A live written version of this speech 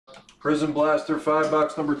Prizm Blaster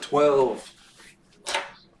 5-box number 12.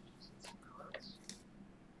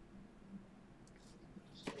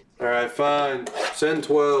 Alright, fine. Send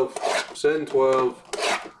 12. Send 12.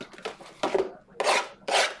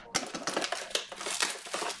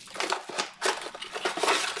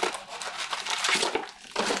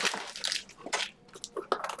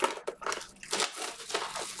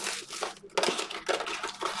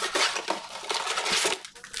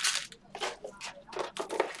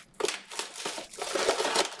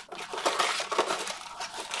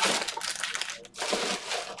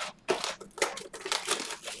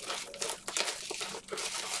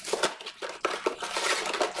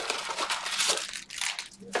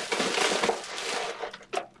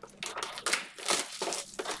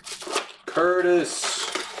 Curtis.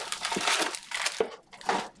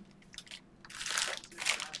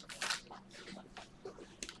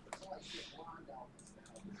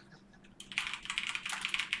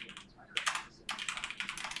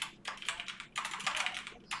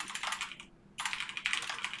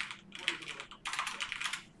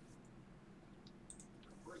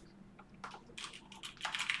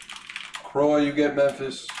 Croy, you get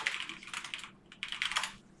Memphis.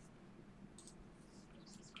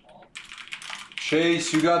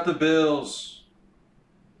 Chase, you got the Bills.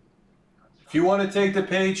 If you want to take the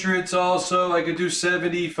Patriots also, I could do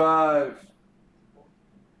 75.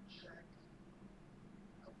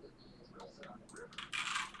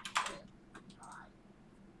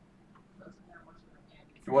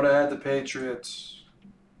 If you want to add the Patriots.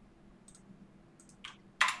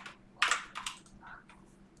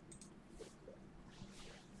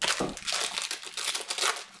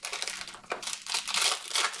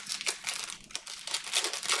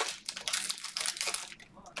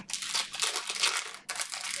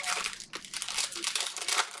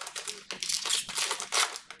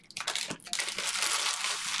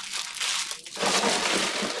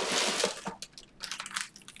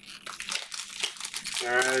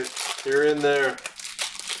 Alright, you're in there.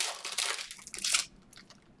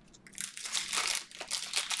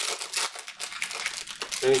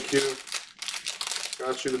 Thank you.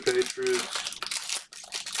 Got you the Patriots.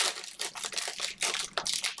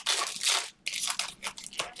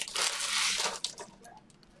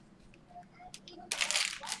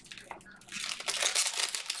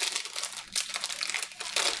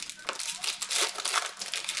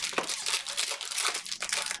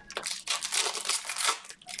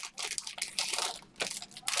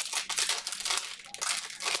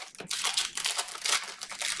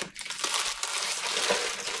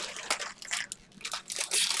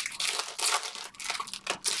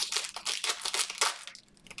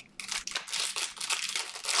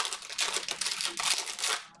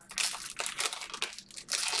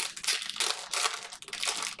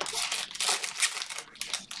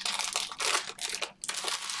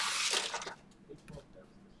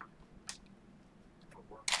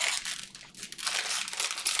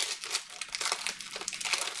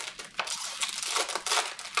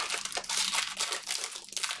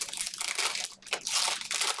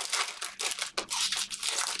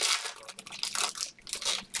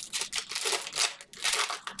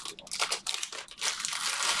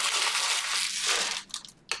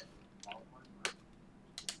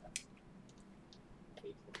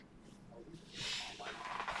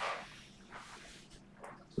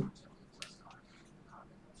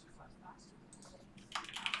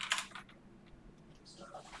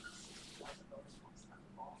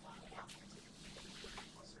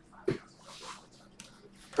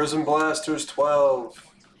 Prizm Blasters 12.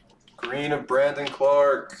 Green of Brandon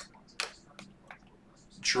Clark.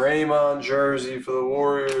 Draymond jersey for the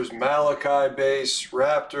Warriors. Malachi base,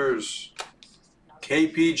 Raptors.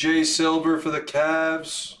 KPJ silver for the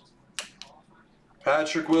Cavs.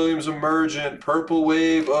 Patrick Williams emergent. Purple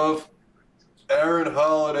wave of Aaron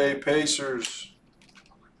Holiday, Pacers.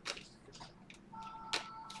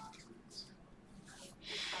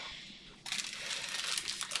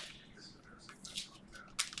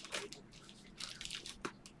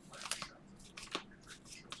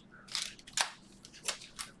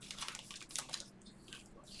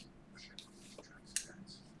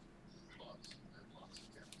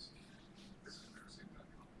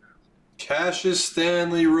 Cassius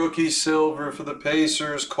Stanley rookie silver for the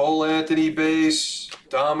Pacers. Cole Anthony base.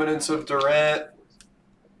 Dominance of Durant.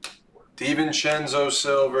 DiVincenzo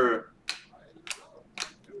silver.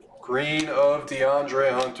 Green of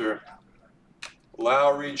DeAndre Hunter.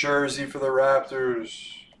 Lowry jersey for the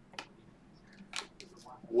Raptors.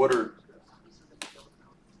 Woodard.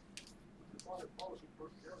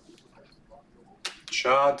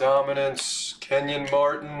 Ja dominance. Kenyon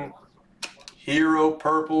Martin. Hero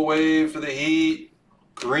Purple Wave for the Heat.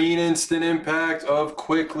 Green Instant Impact of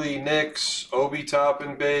Quickly, Knicks. Obi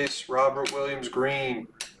Toppin base, Robert Williams green.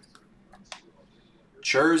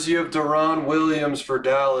 Jersey of Deron Williams for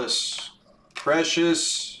Dallas.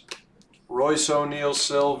 Precious, Royce O'Neal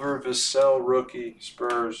silver, Vassell rookie,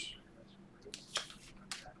 Spurs.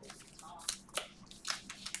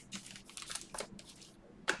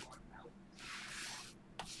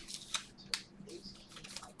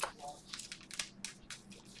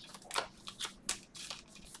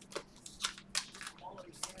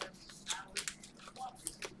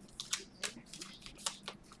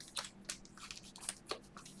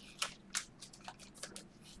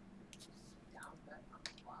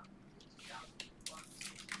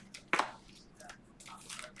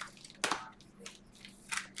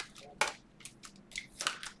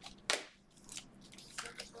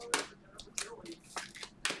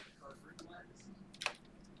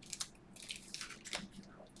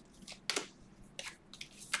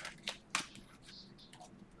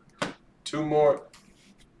 Two more.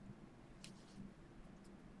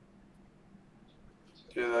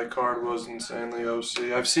 Yeah, that card was insanely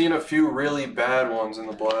OC. I've seen a few really bad ones in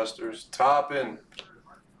the Blasters. Toppin,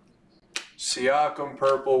 Siakam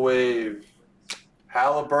Purple Wave,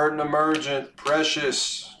 Halliburton Emergent,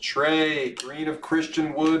 Precious, Trey, green of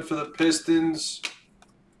Christian Wood for the Pistons,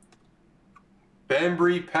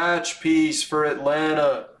 Bembry Patch Piece for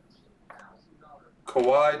Atlanta,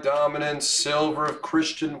 Kawhi Dominance, silver of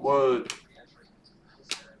Christian Wood,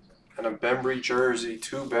 and a Bembry jersey,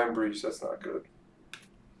 2 Bembrys, that's not good.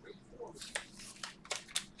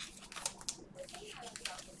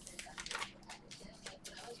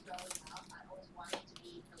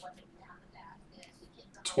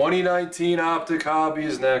 '19 Optic Hobby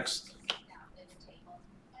is next.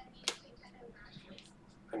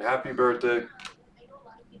 And happy birthday.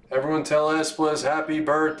 Everyone tell Esplez happy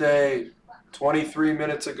birthday. 23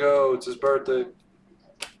 minutes ago, it's his birthday.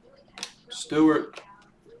 Stewart.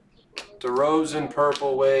 DeRozan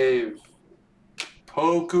Purple Wave.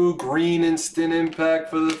 Poku Green Instant Impact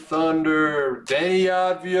for the Thunder. Denny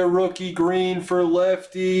Advia Rookie Green for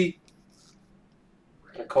Lefty.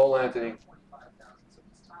 And Cole Anthony.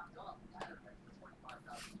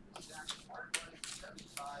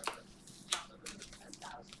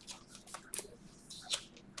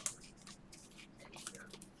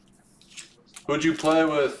 Who'd you play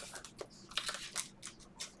with?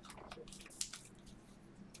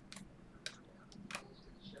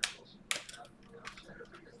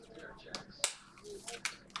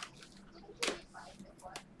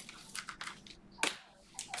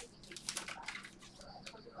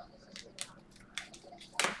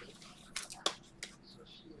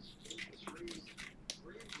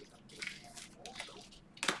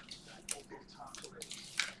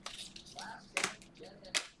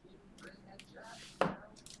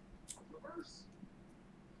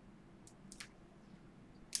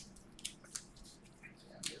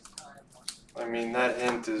 I mean, that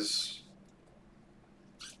hint is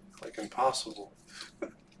like impossible.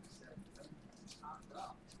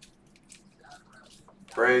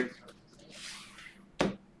 Break.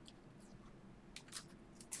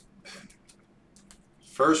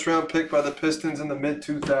 First round pick by the Pistons in the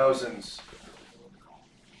mid-2000s.